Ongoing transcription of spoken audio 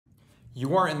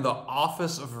You are in the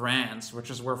Office of Rants, which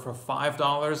is where for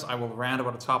 $5 I will rant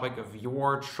about a topic of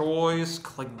your choice.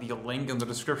 Click the link in the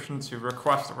description to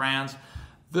request a rant.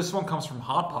 This one comes from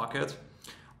Hot Pocket.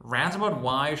 Rant about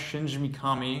why Shinji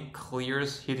Mikami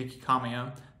clears Hideki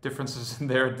Kamiya, differences in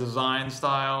their design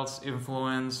styles,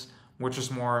 influence, which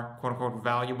is more quote-unquote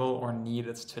valuable or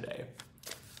needed today.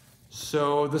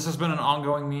 So this has been an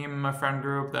ongoing meme in my friend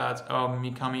group that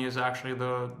Mikami is actually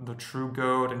the true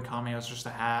GOAT and Kamiya is just a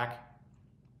hack.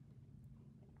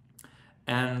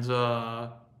 And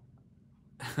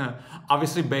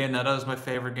obviously Bayonetta is my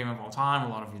favorite game of all time. A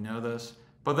lot of you know this.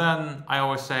 But then I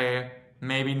always say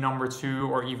maybe number 2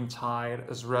 or even tied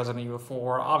is Resident Evil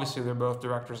 4. Obviously they're both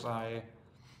directors I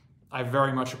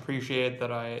very much appreciate,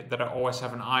 that I always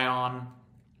have an eye on,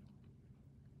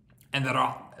 and that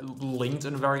are linked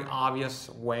in a very obvious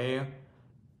way.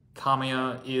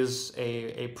 Kamiya is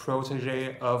a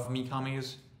protege of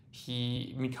Mikami's.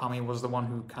 Mikami was the one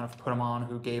who kind of put him on,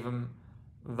 who gave him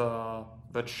the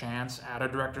chance at a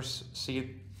director's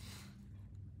seat.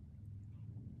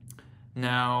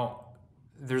 Now,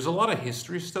 there's a lot of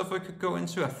history stuff I could go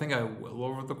into. I think I will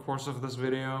over the course of this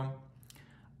video.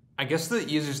 I guess the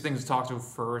easiest thing to talk to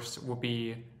first would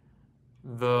be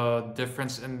the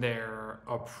difference in their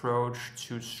approach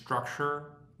to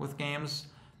structure with games.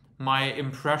 My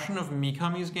impression of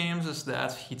Mikami's games is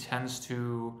that he tends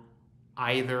to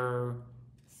either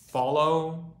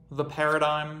follow the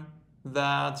paradigm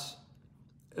that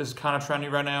is kind of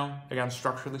trendy right now, again,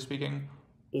 structurally speaking,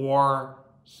 or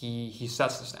he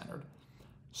sets the standard.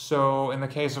 So in the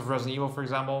case of Resident Evil, for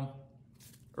example,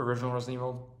 original Resident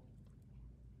Evil,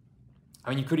 I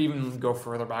mean, you could even go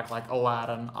further back, like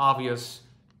Aladdin, obvious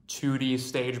 2D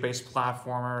stage-based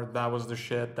platformer. That was the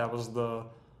shit. That was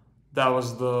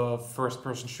the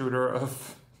first-person shooter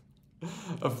of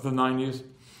the 90s.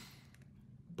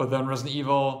 But then Resident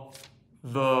Evil,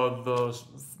 the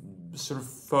sort of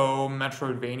faux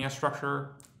Metroidvania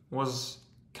structure was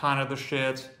kind of the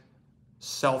shit.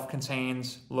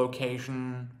 Self-contained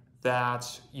location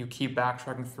that you keep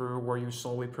backtracking through, where you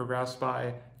slowly progress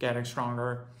by getting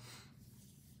stronger.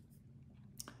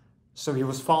 So he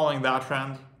was following that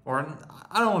trend, or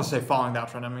I don't want to say following that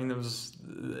trend. I mean,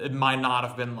 it might not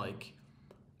have been like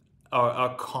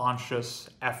a conscious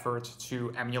effort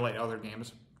to emulate other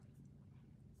games.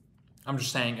 I'm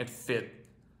just saying it fit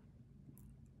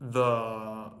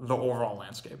the overall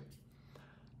landscape.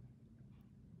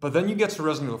 But then you get to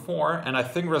Resident Evil 4, and I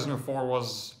think Resident Evil 4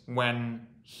 was when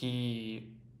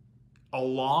he,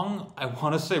 along, I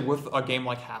want to say with a game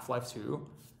like Half-Life 2,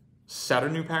 set a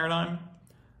new paradigm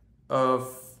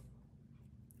of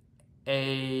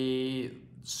a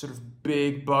sort of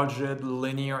big budget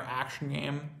linear action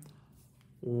game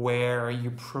where you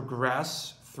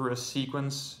progress through a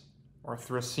sequence or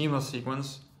through a seamless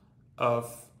sequence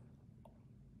of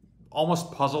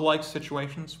almost puzzle-like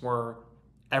situations where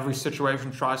every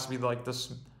situation tries to be like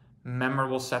this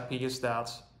memorable set piece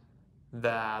that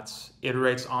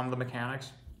iterates on the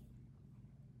mechanics.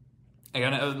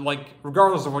 Again, like,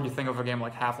 regardless of what you think of a game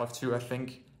like Half-Life 2, I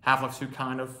think Half-Life 2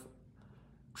 kind of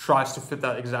tries to fit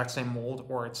that exact same mold,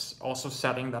 or it's also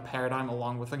setting that paradigm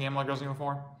along with a game like Resident Evil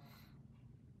 4.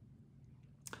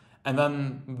 And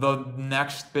then the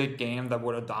next big game that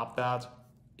would adopt that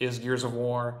is Gears of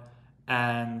War,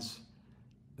 and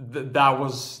that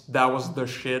was the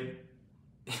shit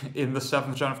in the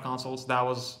 7th gen of consoles. That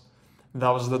was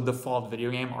the default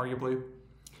video game, arguably.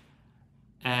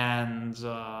 And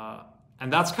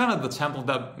that's kind of the template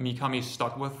that Mikami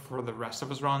stuck with for the rest of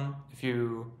his run. If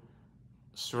you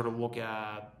sort of look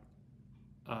at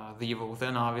The Evil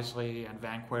Within, obviously, and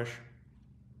Vanquish.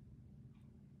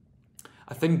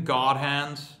 I think God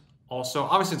Hand also,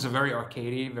 obviously it's a very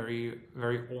arcadey, very,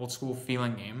 very old school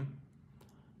feeling game.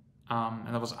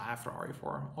 And that was after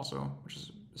RE4 also, which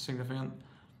is significant.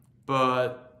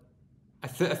 But I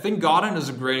think God Hand is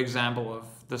a great example of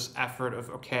this effort of,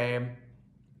 okay,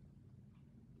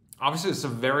 obviously it's a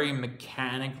very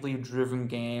mechanically driven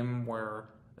game where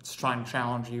it's trying to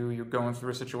challenge you, you're going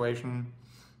through a situation,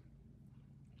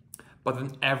 but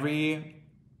then every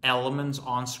element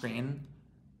on screen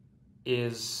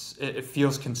it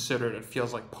feels considered, it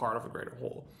feels like part of a greater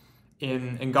whole.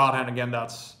 In God Hand, again,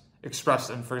 that's expressed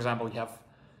in, for example,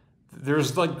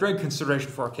 there's like great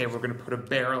consideration for, okay, we're going to put a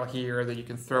barrel here that you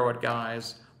can throw at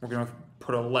guys, we're going to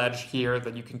put a ledge here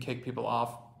that you can kick people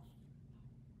off.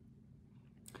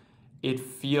 It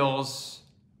feels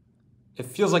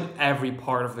like every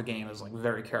part of the game is like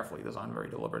very carefully designed, very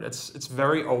deliberate. It's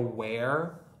very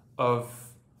aware of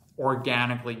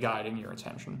organically guiding your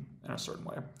attention in a certain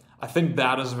way. I think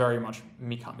that is very much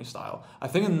Mikami style. I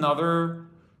think another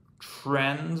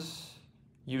trend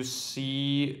you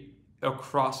see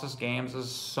across his games is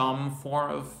some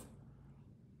form of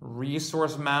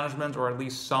resource management, or at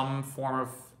least some form of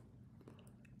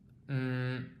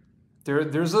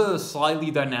there's a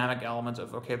slightly dynamic element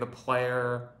of, okay, the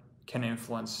player can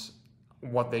influence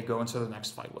what they go into the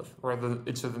next fight with, or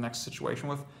into the next situation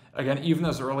with. Again, even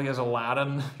as early as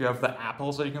Aladdin, you have the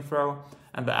apples that you can throw,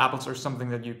 and the apples are something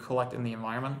that you collect in the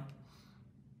environment.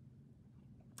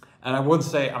 And I would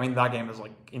say, I mean, that game is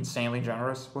like insanely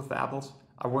generous with the apples.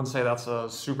 I wouldn't say that's a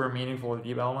super meaningful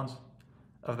deep element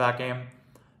of that game,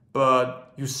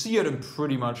 but you see it in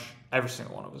pretty much every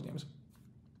single one of his games.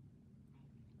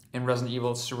 In Resident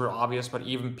Evil, it's super obvious, but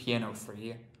even Piano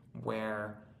 3,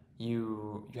 where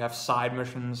you have side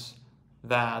missions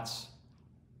that,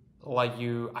 like,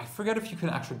 I forget if you can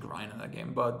actually grind in that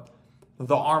game, but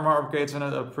the armor upgrades in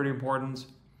it are pretty important.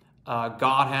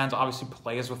 God Hand obviously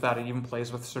plays with that. It even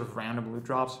plays with sort of random loot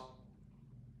drops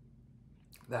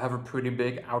that have a pretty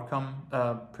big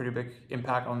pretty big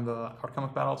impact on the outcome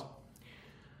of battles.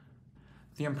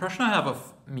 The impression I have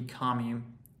of Mikami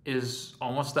is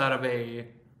almost that of a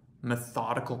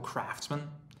methodical craftsman.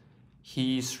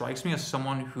 He strikes me as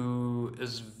someone who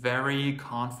is very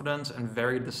confident and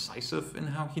very decisive in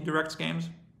how he directs games.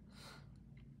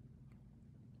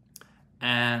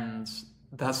 And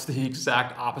that's the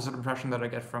exact opposite impression that I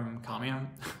get from Kamiya.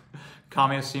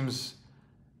 Kamiya seems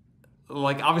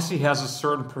like, obviously he has a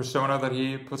certain persona that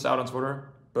he puts out on Twitter,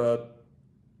 but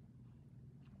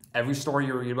every story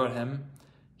you read about him,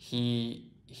 he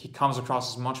comes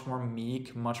across as much more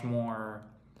meek, much more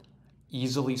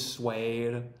easily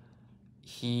swayed.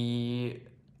 He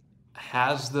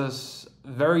has this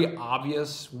very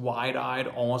obvious, wide-eyed,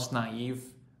 almost naive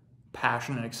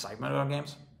passion and excitement about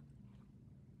games.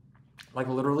 Like,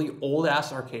 literally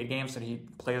old-ass arcade games that he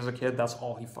played as a kid, that's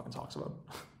all he fucking talks about.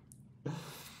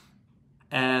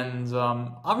 And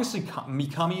obviously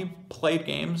Mikami played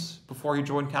games before he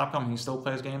joined Capcom, and he still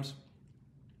plays games.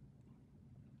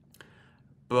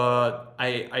 But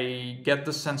I get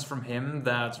the sense from him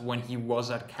that when he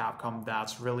was at Capcom,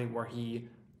 that's really where he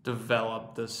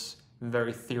developed this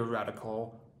very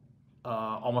theoretical,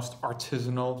 almost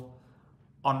artisanal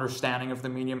understanding of the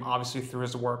medium, obviously through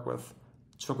his work with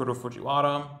Tsukuro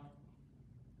Fujiwara,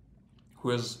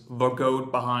 who is the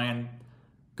GOAT behind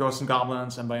Ghosts and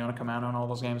Goblins and Bionic Commando and all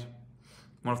those games.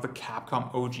 One of the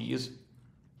Capcom OGs.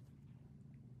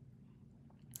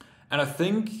 And I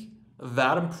think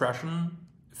that impression,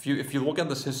 if you look at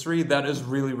this history, that is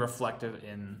really reflected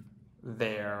in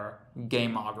their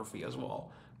gameography as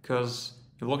well. Because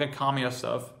you look at Kamiya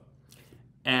stuff,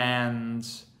 and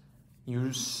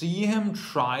you see him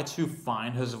try to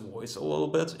find his voice a little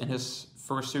bit in his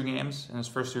first two games, in his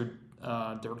first two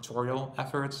directorial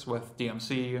efforts with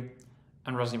DMC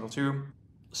and Resident Evil 2.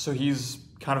 So he's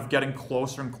kind of getting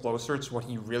closer and closer to what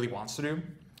he really wants to do.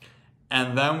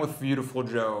 And then with Beautiful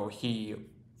Joe, he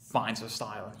finds his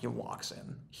style and he locks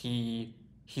in.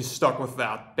 He's stuck with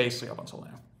that basically up until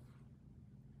now.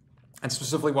 And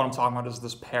specifically what I'm talking about is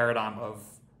this paradigm of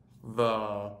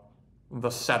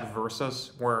the set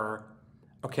versus, where,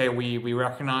 okay, we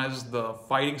recognize the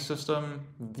fighting system,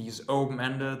 these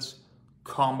open-ended,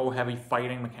 combo-heavy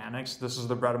fighting mechanics. This is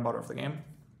the bread and butter of the game.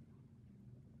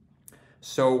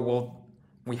 So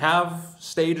we have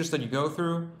stages that you go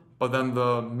through, but then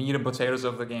the meat and potatoes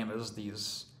of the game is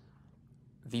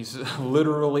these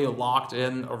literally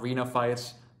locked-in arena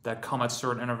fights that come at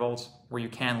certain intervals where you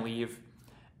can leave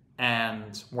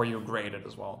and where you're graded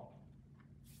as well.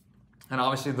 And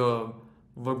obviously the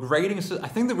grading system, I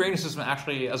think the grading system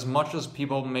actually, as much as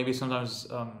people maybe sometimes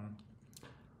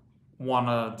want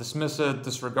to dismiss it,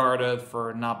 disregard it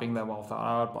for not being that well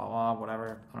thought out, blah, blah,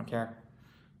 whatever, I don't care.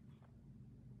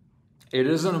 It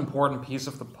is an important piece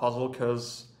of the puzzle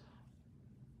because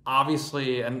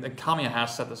obviously, and Kamiya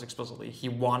has said this explicitly, he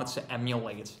wanted to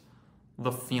emulate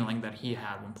the feeling that he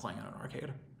had when playing in an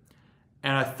arcade.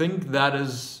 And I think that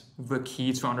is the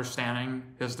key to understanding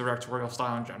his directorial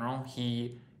style in general.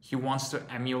 He wants to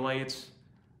emulate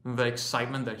the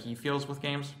excitement that he feels with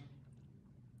games.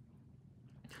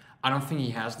 I don't think he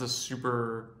has this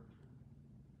super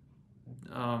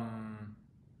kind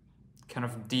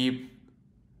of deep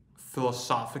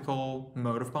philosophical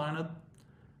motive behind it.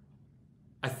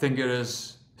 I think it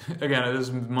is, again, it is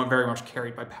very much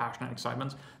carried by passion and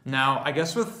excitement. Now, I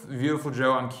guess with Beautiful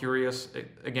Joe, I'm curious,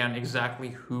 again, exactly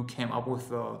who came up with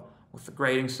the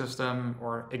grading system,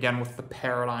 or again, with the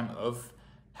paradigm of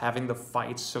having the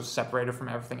fights so separated from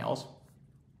everything else.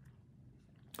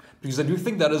 Because I do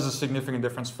think that is a significant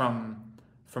difference from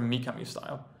Mikami's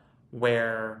style,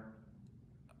 where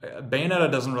Bayonetta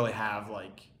doesn't really have,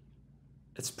 like,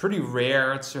 it's pretty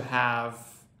rare to have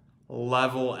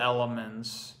level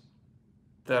elements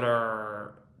that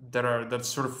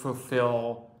sort of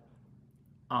fulfill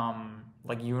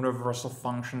like universal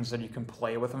functions that you can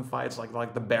play with in fights,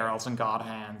 like the barrels in God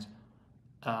Hand,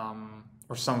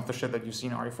 or some of the shit that you see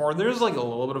in RE4. There's like a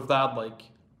little bit of that. Like,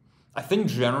 I think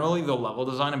generally the level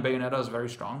design in Bayonetta is very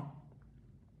strong,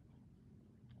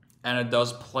 and it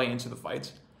does play into the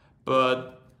fights.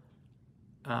 But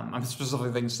I'm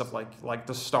specifically thinking stuff like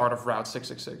the start of Route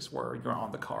 666, where you're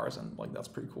on the cars, and like that's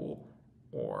pretty cool,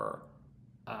 or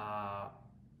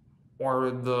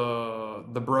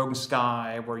the Broken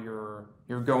Sky, where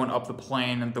you're going up the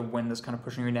plane and the wind is kind of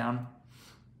pushing you down,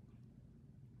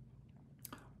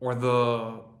 or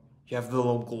you have the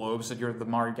little globes that you're the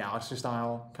Mario Galaxy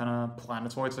style kind of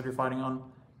planetoids that you're fighting on.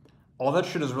 All that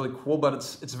shit is really cool, but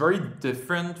it's very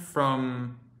different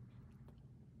from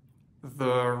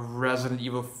the Resident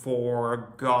Evil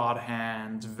 4 God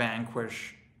Hand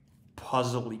Vanquish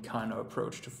puzzle-y kind of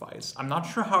approach to fights. I'm not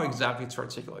sure how exactly to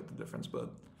articulate the difference, but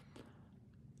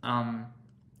I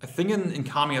think in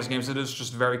Kamiya's games it is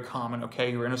just very common.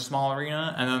 Okay, you're in a small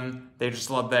arena, and then they just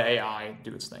let the AI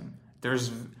do its thing.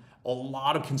 There's a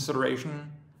lot of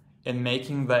consideration in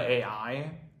making the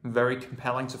AI very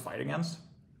compelling to fight against,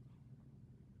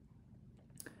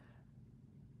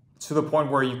 to the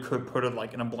point where you could put it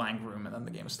like in a blank room and then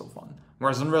the game is still fun.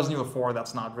 Whereas in Resident Evil 4,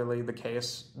 that's not really the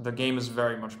case. The game is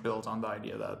very much built on the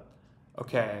idea that,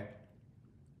 okay,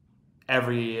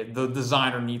 the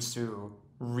designer needs to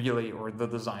really, or the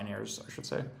designers, I should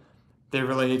say, they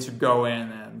really need to go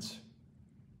in and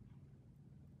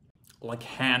like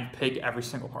hand pick every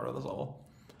single part of this level.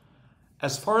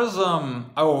 As far as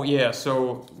oh yeah,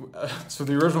 so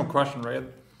the original question, right?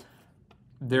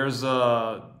 There's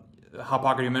Hot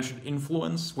Pocket, you mentioned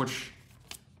influence, which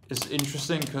is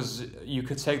interesting because you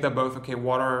could take that both, okay,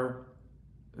 what are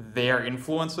their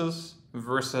influences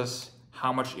versus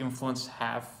how much influence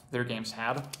have their games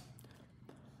had.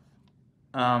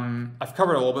 I've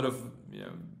covered a little bit of,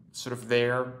 sort of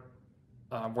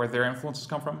where their influences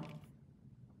come from.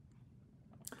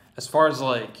 As far as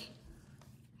like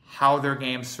how their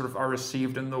games sort of are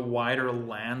received in the wider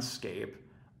landscape,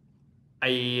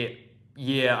 I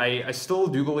still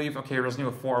do believe, okay, Resident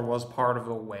Evil 4 was part of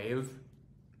a wave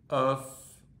of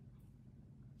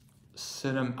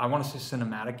I want to say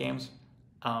cinematic games.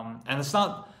 And that's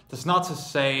not to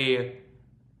say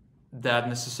that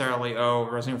necessarily,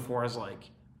 Resident Evil 4 is like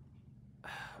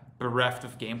bereft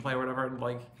of gameplay or whatever.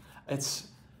 Like, it's,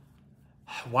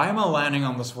 why am I landing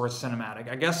on this word cinematic?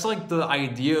 I guess like the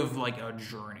idea of like a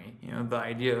journey, the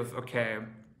idea of, okay,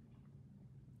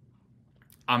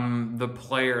 the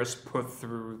players put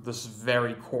through this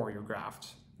very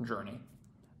choreographed journey,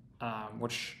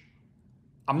 which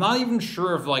I'm not even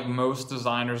sure if like most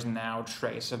designers now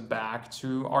trace it back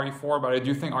to RE4, but I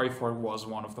do think RE4 was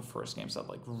one of the first games that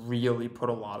like really put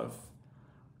a lot of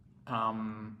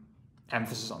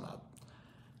emphasis on that.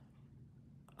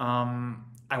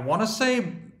 I want to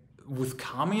say with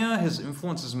Kamiya, his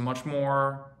influence is much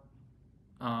more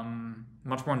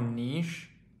niche.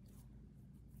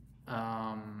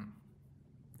 I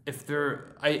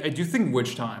do think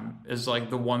Witch Time is like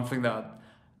the one thing that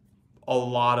a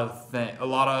lot of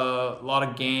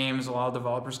games, a lot of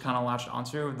developers kind of latched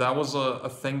onto. That was a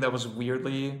thing that was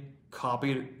weirdly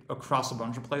copied across a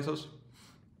bunch of places.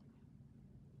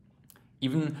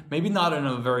 Even maybe not in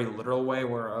a very literal way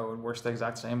where it works the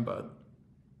exact same, but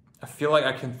I feel like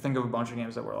I can think of a bunch of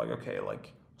games that were like, okay,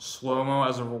 like slow-mo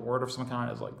as a reward of some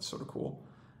kind is like sort of cool.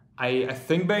 I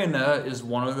think Bayonetta is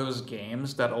one of those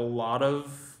games that a lot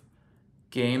of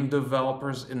game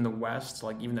developers in the West,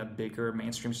 like even the bigger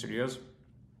mainstream studios,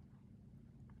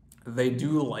 they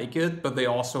do like it, but they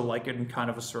also like it in kind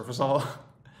of a surface level.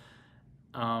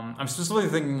 I'm specifically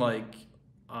thinking like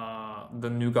the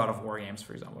new God of War games,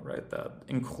 for example, right? That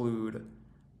include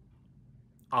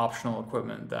optional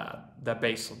equipment that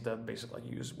basically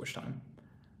use Witch Time.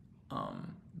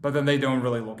 But then they don't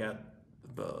really look at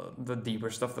the deeper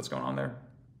stuff that's going on there,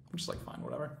 which is like fine,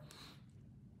 whatever.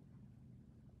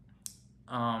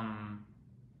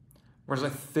 Whereas I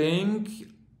think,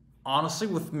 honestly,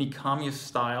 with Mikami's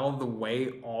style, the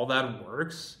way all that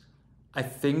works, I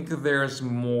think there's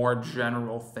more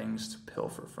general things to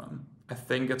pilfer from. I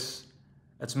think it's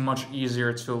much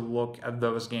easier to look at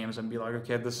those games and be like,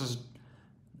 okay,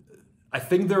 I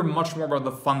think they're much more about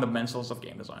the fundamentals of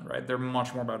game design, right? They're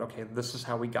much more about, okay, this is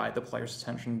how we guide the player's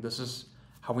attention. This is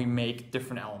how we make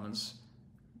different elements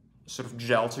sort of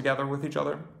gel together with each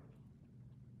other.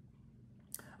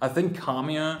 I think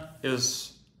Kamiya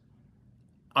is,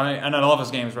 and I love his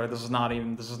games, right? This is not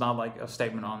like a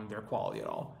statement on their quality at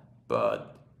all.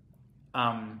 But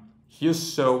he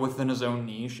is so within his own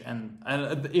niche, and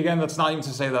again, that's not even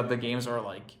to say that the games are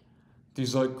like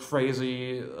these like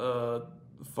crazy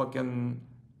fucking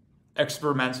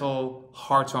experimental,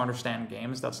 hard to understand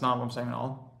games. That's not what I'm saying at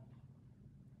all.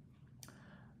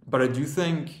 But I do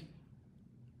think,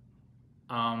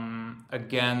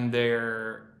 again,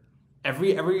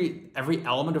 every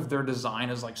element of their design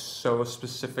is like so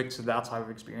specific to that type of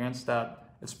experience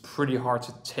that it's pretty hard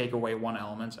to take away one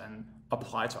element and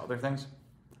apply to other things.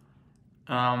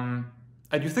 I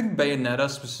do think Bayonetta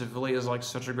specifically is like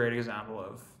such a great example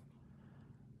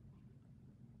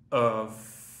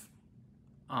of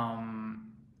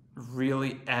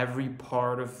really every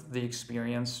part of the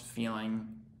experience feeling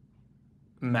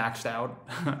maxed out.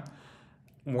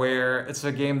 Where it's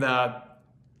a game that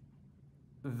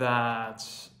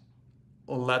lets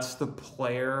the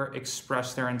player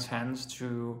express their intent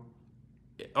to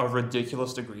a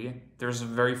ridiculous degree. There's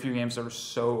very few games that are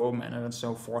so open-ended and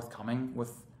so forthcoming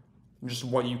with just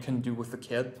what you can do with the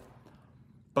kid.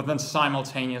 But then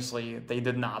simultaneously, they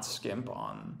did not skimp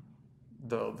on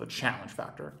the challenge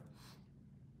factor.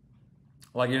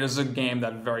 Like, it is a game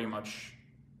that very much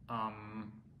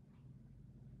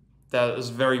that is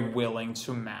very willing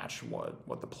to match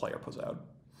what the player puts out.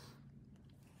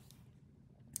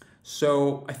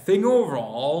 So I think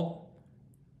overall,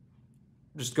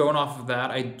 just going off of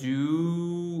that, I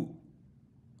do.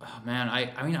 Oh man,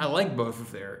 I mean, I like both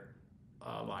of their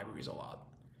libraries a lot.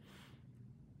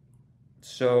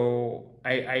 So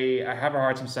I have a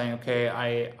hard time saying, okay,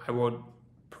 I would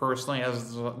personally,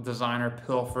 as a designer,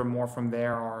 pilfer more from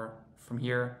there or from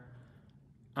here.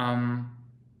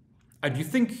 I do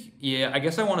think, yeah, I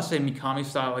guess I want to say Mikami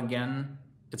style again.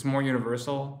 It's more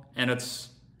universal, and it's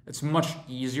much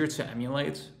easier to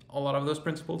emulate a lot of those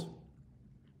principles.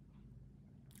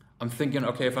 I'm thinking,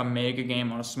 okay, if I make a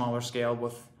game on a smaller scale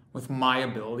with my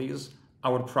abilities, I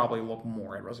would probably look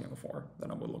more at Resident Evil 4 than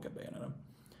I would look at Bayonetta.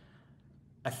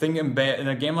 I think in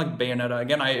a game like Bayonetta,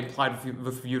 again, I applied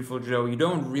with Beautiful Joe, you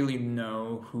don't really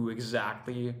know who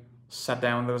exactly set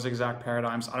down those exact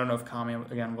paradigms. I don't know if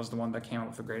Kamiya, again, was the one that came up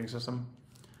with the grading system.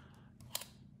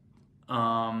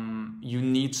 You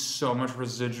need so much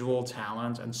residual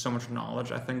talent and so much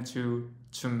knowledge, I think, to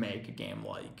make a game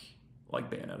like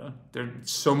Bayonetta. There are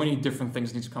so many different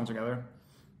things need to come together.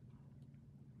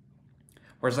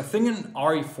 Whereas I think in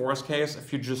RE4's case,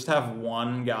 if you just have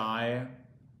one guy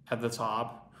at the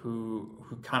top who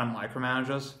kind of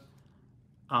micromanages,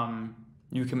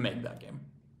 you can make that game.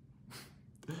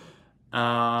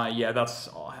 Yeah, that's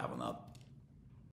all I have on that.